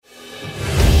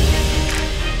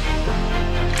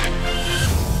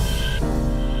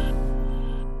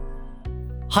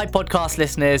Hi podcast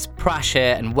listeners, Prash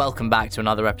here and welcome back to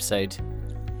another episode.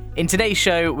 In today's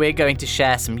show, we're going to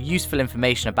share some useful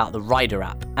information about the Rider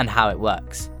app and how it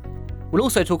works. We'll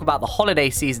also talk about the holiday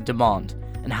season demand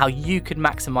and how you can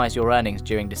maximise your earnings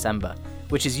during December,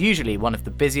 which is usually one of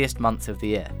the busiest months of the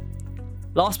year.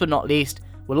 Last but not least,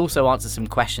 we'll also answer some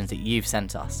questions that you've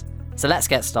sent us. So let's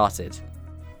get started.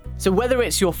 So whether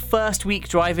it's your first week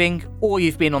driving or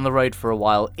you've been on the road for a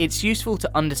while, it's useful to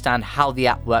understand how the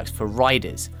app works for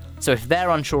riders. So if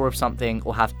they're unsure of something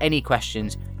or have any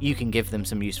questions, you can give them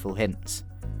some useful hints.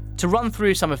 To run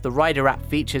through some of the Rider app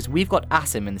features, we've got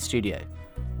Asim in the studio.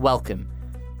 Welcome.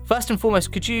 First and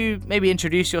foremost, could you maybe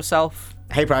introduce yourself?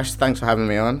 Hey Prash, thanks for having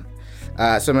me on.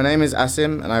 So my name is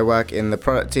Asim and I work in the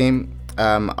product team.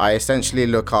 I essentially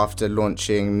look after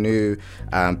launching new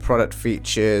product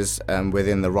features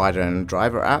within the Rider and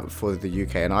Driver app for the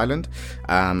UK and Ireland,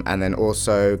 and then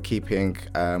also keeping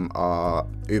our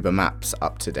Uber Maps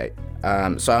up to date.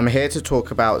 So I'm here to talk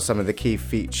about some of the key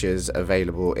features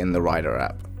available in the Rider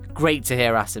app. Great to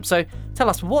hear, Asim. So tell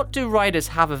us, what do riders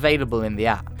have available in the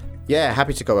app? Yeah,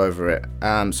 happy to go over it.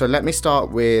 So let me start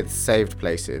with saved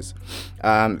places.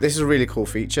 This is a really cool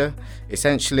feature.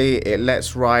 Essentially, it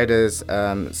lets riders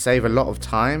save a lot of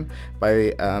time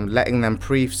by letting them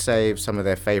pre-save some of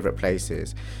their favorite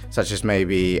places, such as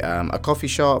maybe a coffee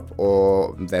shop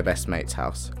or their best mate's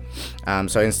house.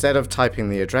 So instead of typing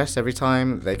the address every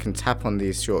time, they can tap on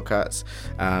these shortcuts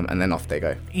and then off they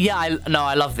go. Yeah,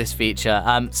 I love this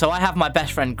feature. So I have my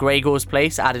best friend Gregor's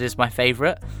place added as my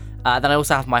favourite. Then I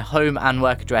also have my home and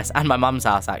work address and my mum's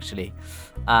house, actually.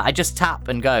 I just tap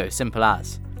and go, simple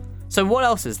as. So what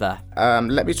else is there?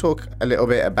 Let me talk a little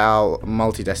bit about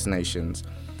multi-destinations.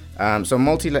 So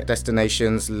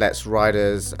multi-destinations lets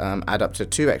riders add up to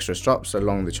 2 extra stops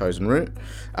along the chosen route.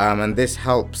 And this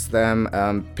helps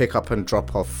them pick up and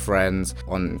drop off friends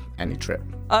on any trip.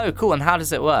 Oh, cool. And how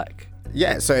does it work?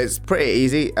 Yeah, so it's pretty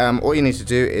easy. All you need to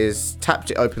do is tap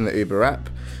to open the Uber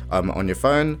app on your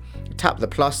phone. Tap the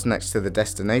plus next to the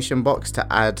destination box to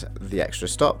add the extra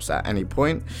stops at any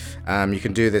point. You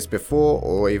can do this before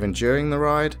or even during the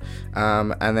ride,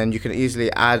 and then you can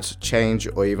easily add, change,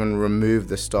 or even remove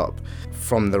the stop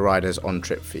from the rider's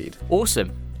on-trip feed.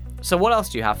 Awesome. So what else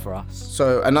do you have for us?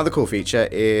 So another cool feature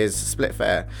is split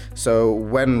fare. So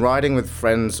when riding with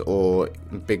friends or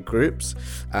big groups,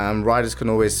 riders can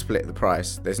always split the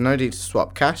price. There's no need to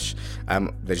swap cash.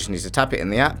 They just need to tap it in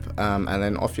the app, and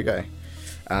then off you go.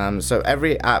 So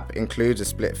every app includes a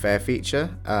split fare feature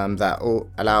that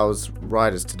allows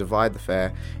riders to divide the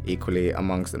fare equally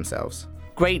amongst themselves.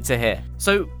 Great to hear.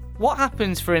 So what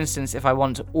happens, for instance, if I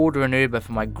want to order an Uber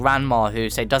for my grandma who,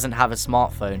 say, doesn't have a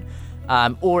smartphone,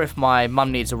 or if my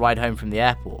mum needs a ride home from the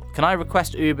airport? Can I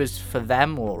request Ubers for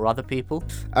them or other people?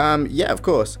 Yeah, of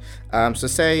course. So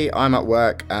say I'm at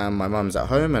work and my mum's at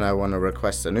home and I want to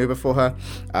request an Uber for her.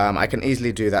 I can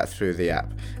easily do that through the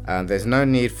app. There's no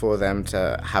need for them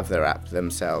to have their app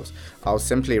themselves. I'll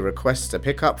simply request a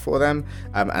pickup for them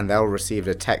and they'll receive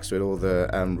a text with all the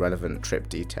relevant trip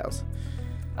details.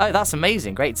 Oh, that's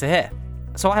amazing. Great to hear.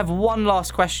 So I have one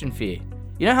last question for you.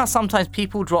 You know how sometimes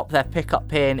people drop their pickup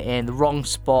pin in the wrong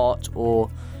spot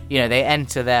or, they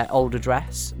enter their old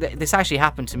address? This actually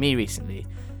happened to me recently.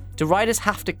 Do riders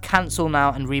have to cancel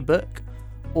now and rebook?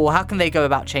 Or how can they go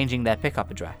about changing their pickup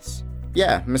address?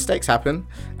 Yeah, mistakes happen,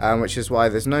 which is why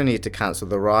there's no need to cancel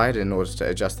the ride in order to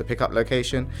adjust the pickup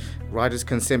location. Riders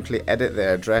can simply edit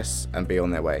their address and be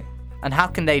on their way. And how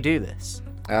can they do this?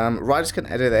 Riders can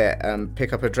edit their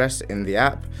pickup address in the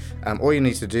app. All you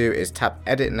need to do is tap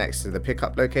edit next to the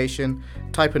pickup location,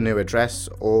 type a new address,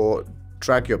 or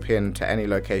drag your pin to any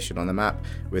location on the map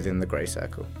within the grey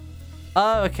circle.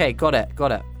 Oh, okay, got it.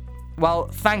 Well,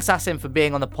 thanks Asim for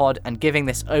being on the pod and giving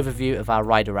this overview of our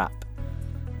Rider app.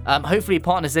 Hopefully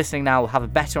partners listening now will have a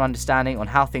better understanding on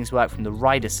how things work from the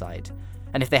rider side.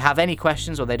 And if they have any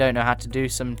questions or they don't know how to do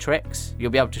some tricks,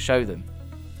 you'll be able to show them.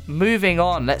 Moving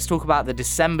on, let's talk about the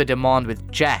December demand with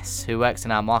Jess, who works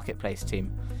in our marketplace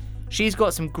team. She's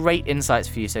got some great insights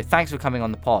for you, so thanks for coming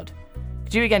on the pod.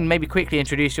 Could you again maybe quickly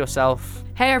introduce yourself?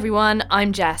 Hey everyone,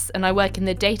 I'm Jess and I work in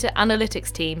the data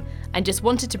analytics team and just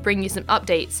wanted to bring you some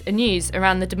updates and news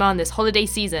around the demand this holiday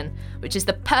season, which is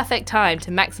the perfect time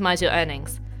to maximise your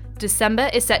earnings. December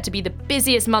is set to be the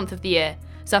busiest month of the year,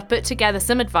 so I've put together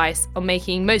some advice on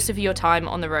making most of your time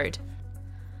on the road.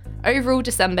 Overall,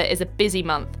 December is a busy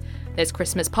month. There's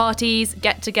Christmas parties,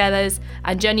 get-togethers,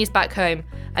 and journeys back home,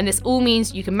 and this all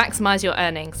means you can maximise your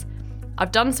earnings.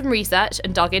 I've done some research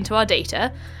and dug into our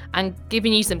data and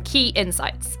given you some key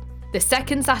insights. The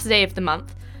second Saturday of the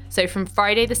month, so from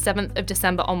Friday the 7th of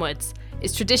December onwards,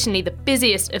 is traditionally the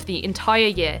busiest of the entire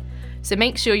year, so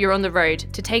make sure you're on the road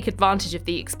to take advantage of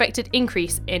the expected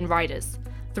increase in riders.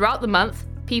 Throughout the month,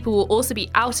 people will also be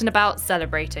out and about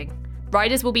celebrating.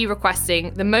 Riders will be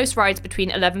requesting the most rides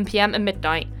between 11 p.m. and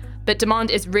midnight, but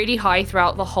demand is really high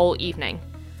throughout the whole evening.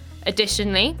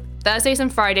 Additionally, Thursdays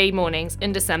and Friday mornings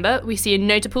in December, we see a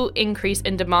notable increase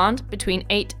in demand between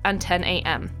 8 and 10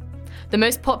 a.m. The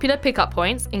most popular pickup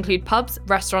points include pubs,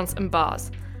 restaurants, and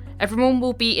bars. Everyone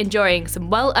will be enjoying some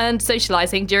well-earned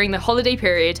socialising during the holiday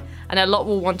period, and a lot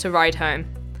will want to ride home.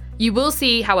 You will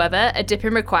see, however, a dip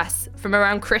in requests from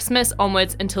around Christmas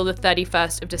onwards until the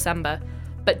 31st of December.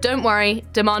 But don't worry,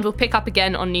 demand will pick up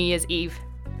again on New Year's Eve.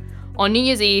 On New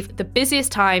Year's Eve, the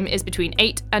busiest time is between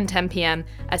 8 and 10 p.m.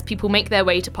 as people make their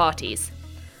way to parties.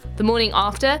 The morning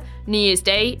after, New Year's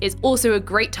Day, is also a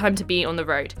great time to be on the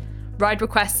road. Ride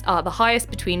requests are the highest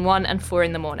between 1 and 4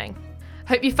 in the morning.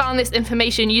 Hope you found this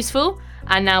information useful,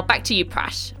 and now back to you,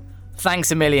 Prash. Thanks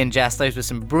a million, Jess. Those were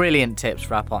some brilliant tips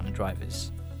for our partner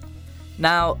drivers.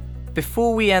 Now,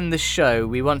 before we end the show,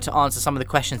 we want to answer some of the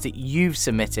questions that you've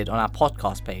submitted on our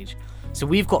podcast page. So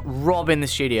we've got Rob in the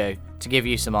studio to give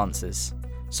you some answers.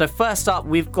 So first up,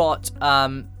 we've got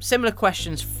similar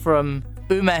questions from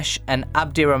Umesh and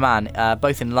Abdirahman,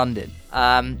 both in London.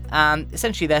 And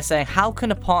essentially they're saying, how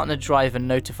can a partner driver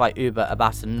notify Uber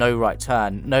about a no right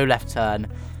turn, no left turn,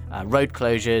 road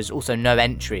closures, also no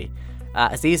entry?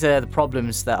 As these are the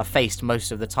problems that are faced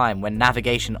most of the time when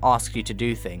navigation asks you to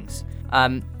do things.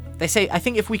 They say, I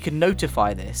think if we could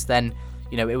notify this, then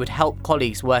it would help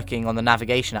colleagues working on the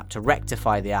navigation app to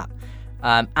rectify the app,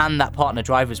 and that partner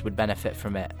drivers would benefit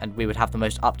from it, and we would have the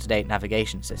most up-to-date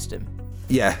navigation system.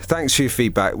 Yeah, thanks for your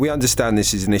feedback. We understand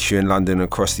this is an issue in London and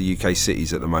across the UK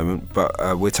cities at the moment,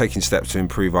 but we're taking steps to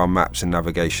improve our maps and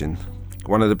navigation.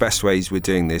 One of the best ways we're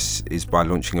doing this is by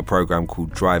launching a program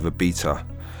called Driver Beta.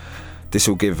 This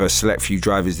will give a select few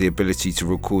drivers the ability to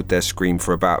record their screen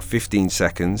for about 15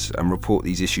 seconds and report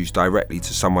these issues directly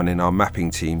to someone in our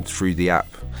mapping team through the app.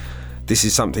 This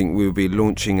is something we will be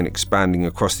launching and expanding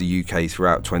across the UK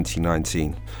throughout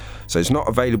 2019. So it's not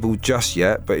available just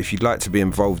yet, but if you'd like to be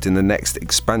involved in the next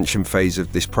expansion phase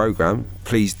of this program,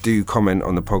 please do comment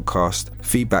on the podcast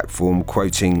feedback form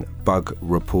quoting Bug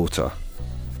Reporter.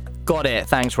 Got it.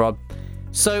 Thanks, Rob.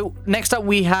 So next up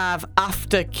we have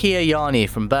After Kiyani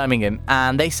from Birmingham,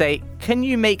 and they say, can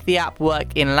you make the app work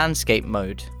in landscape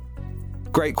mode?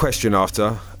 Great question,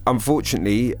 After.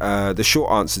 Unfortunately, the short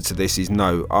answer to this is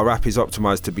no. Our app is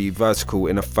optimised to be vertical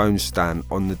in a phone stand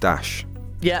on the dash.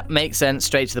 Yeah, makes sense.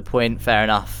 Straight to the point. Fair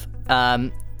enough.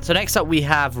 So next up we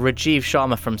have Rajiv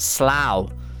Sharma from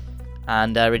Slough.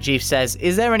 And Rajiv says,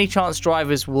 is there any chance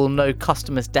drivers will know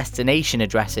customers' destination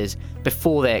addresses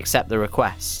before they accept the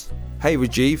request? Hey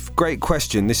Rajiv, great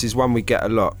question. This is one we get a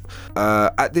lot.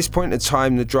 At this point in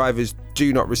time, the drivers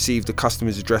do not receive the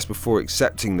customer's address before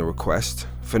accepting the request.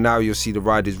 For now, you'll see the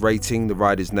rider's rating, the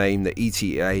rider's name, the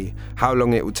ETA, how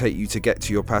long it will take you to get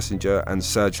to your passenger, and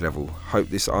surge level. Hope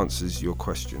this answers your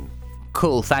question.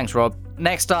 Cool, thanks Rob.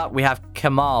 Next up, we have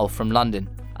Kamal from London.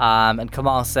 And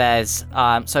Kamal says,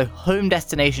 so home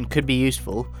destination could be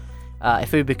useful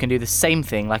if Uber can do the same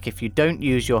thing, like if you don't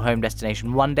use your home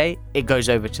destination one day, it goes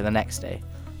over to the next day.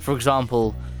 For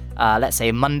example, let's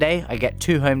say Monday, I get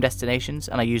 2 home destinations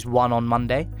and I use one on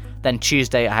Monday. Then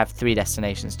Tuesday, I have 3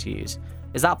 destinations to use.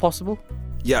 Is that possible?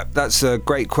 Yeah, that's a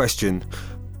great question.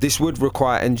 This would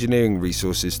require engineering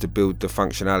resources to build the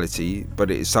functionality, but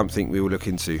it is something we will look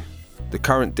into. The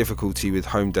current difficulty with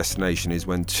home destination is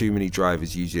when too many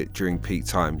drivers use it during peak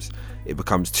times. It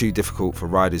becomes too difficult for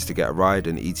riders to get a ride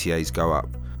and ETAs go up.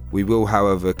 We will,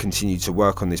 however, continue to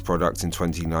work on this product in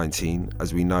 2019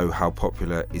 as we know how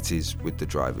popular it is with the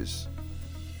drivers.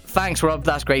 Thanks, Rob.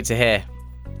 That's great to hear.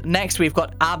 Next, we've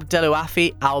got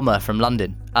Abdelouafi Alma from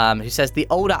London, who says the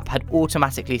old app had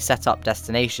automatically set up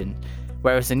destination,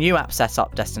 whereas the new app set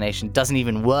up destination doesn't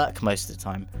even work most of the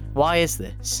time. Why is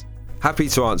this? Happy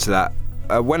to answer that.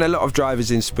 When a lot of drivers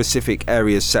in specific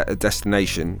areas set a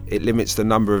destination, it limits the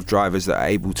number of drivers that are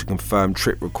able to confirm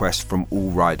trip requests from all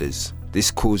riders.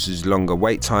 This causes longer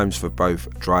wait times for both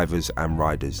drivers and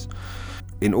riders.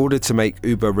 In order to make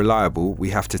Uber reliable, we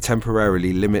have to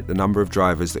temporarily limit the number of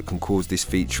drivers that can cause this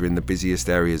feature in the busiest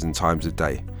areas and times of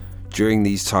day. During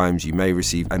these times, you may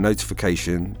receive a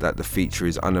notification that the feature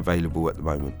is unavailable at the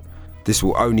moment. This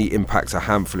will only impact a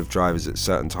handful of drivers at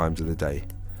certain times of the day.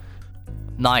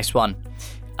 Nice one.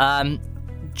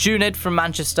 Junid from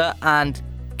Manchester and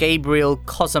Gabriel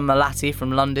Cosamalati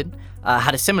from London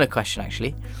had a similar question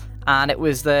actually, and it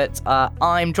was that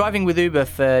I'm driving with Uber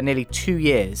for nearly 2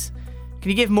 years. Can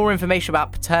you give more information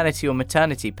about paternity or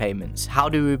maternity payments? How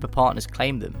do Uber partners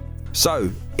claim them?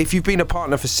 So, if you've been a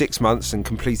partner for 6 months and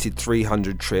completed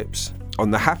 300 trips,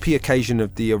 on the happy occasion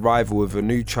of the arrival of a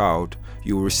new child,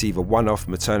 you will receive a one-off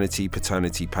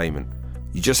maternity-paternity payment.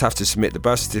 You just have to submit the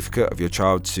birth certificate of your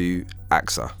child to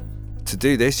AXA. To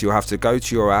do this, you'll have to go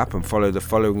to your app and follow the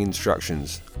following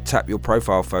instructions. Tap your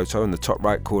profile photo in the top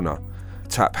right corner.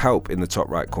 Tap Help in the top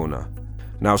right corner.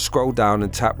 Now scroll down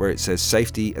and tap where it says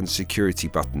Safety and Security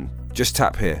button. Just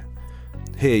tap here.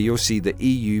 Here you'll see the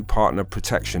EU Partner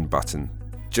Protection button.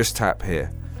 Just tap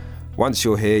here. Once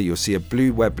you're here, you'll see a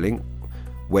blue web link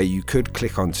where you could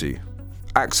click onto.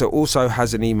 AXA also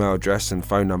has an email address and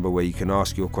phone number where you can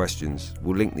ask your questions.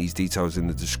 We'll link these details in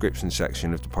the description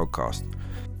section of the podcast.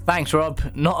 Thanks, Rob.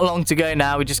 Not long to go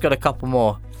now. We just got a couple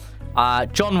more.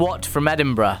 John Watt from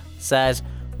Edinburgh says,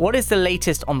 what is the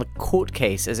latest on the court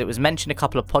case, as it was mentioned a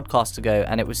couple of podcasts ago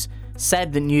and it was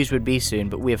said the news would be soon,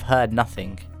 but we have heard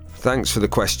nothing? Thanks for the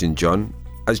question, John.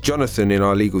 As Jonathan in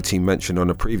our legal team mentioned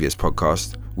on a previous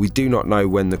podcast, we do not know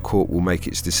when the court will make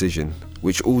its decision,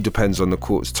 which all depends on the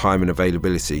court's time and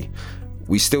availability.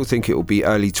 We still think it will be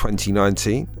early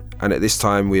 2019, and at this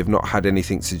time we have not had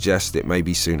anything to suggest it may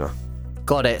be sooner.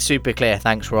 Got it. Super clear.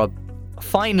 Thanks, Rob.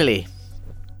 Finally,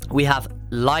 we have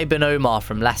Liban Omar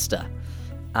from Leicester.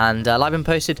 And Liban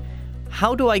posted,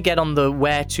 how do I get on the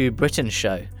Where to Britain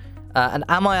show? And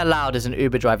am I allowed as an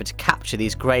Uber driver to capture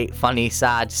these great, funny,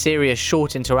 sad, serious,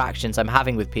 short interactions I'm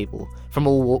having with people from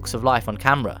all walks of life on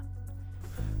camera?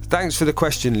 Thanks for the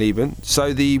question, Liban.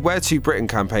 So the Where to Britain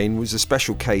campaign was a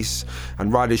special case,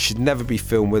 and riders should never be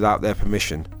filmed without their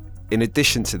permission. In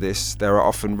addition to this, there are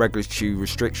often regulatory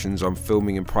restrictions on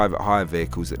filming in private hire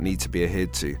vehicles that need to be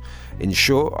adhered to. In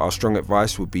short, our strong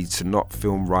advice would be to not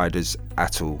film riders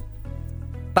at all.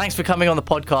 Thanks for coming on the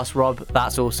podcast, Rob.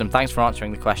 That's awesome. Thanks for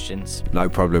answering the questions. No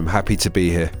problem. Happy to be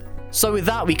here. So with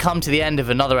that, we come to the end of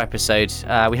another episode.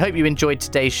 We hope you enjoyed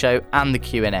today's show and the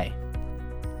Q&A.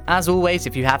 As always,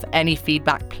 if you have any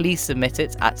feedback, please submit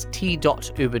it at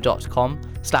t.uber.com/UK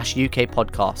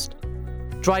podcast.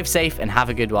 Drive safe and have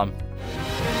a good one.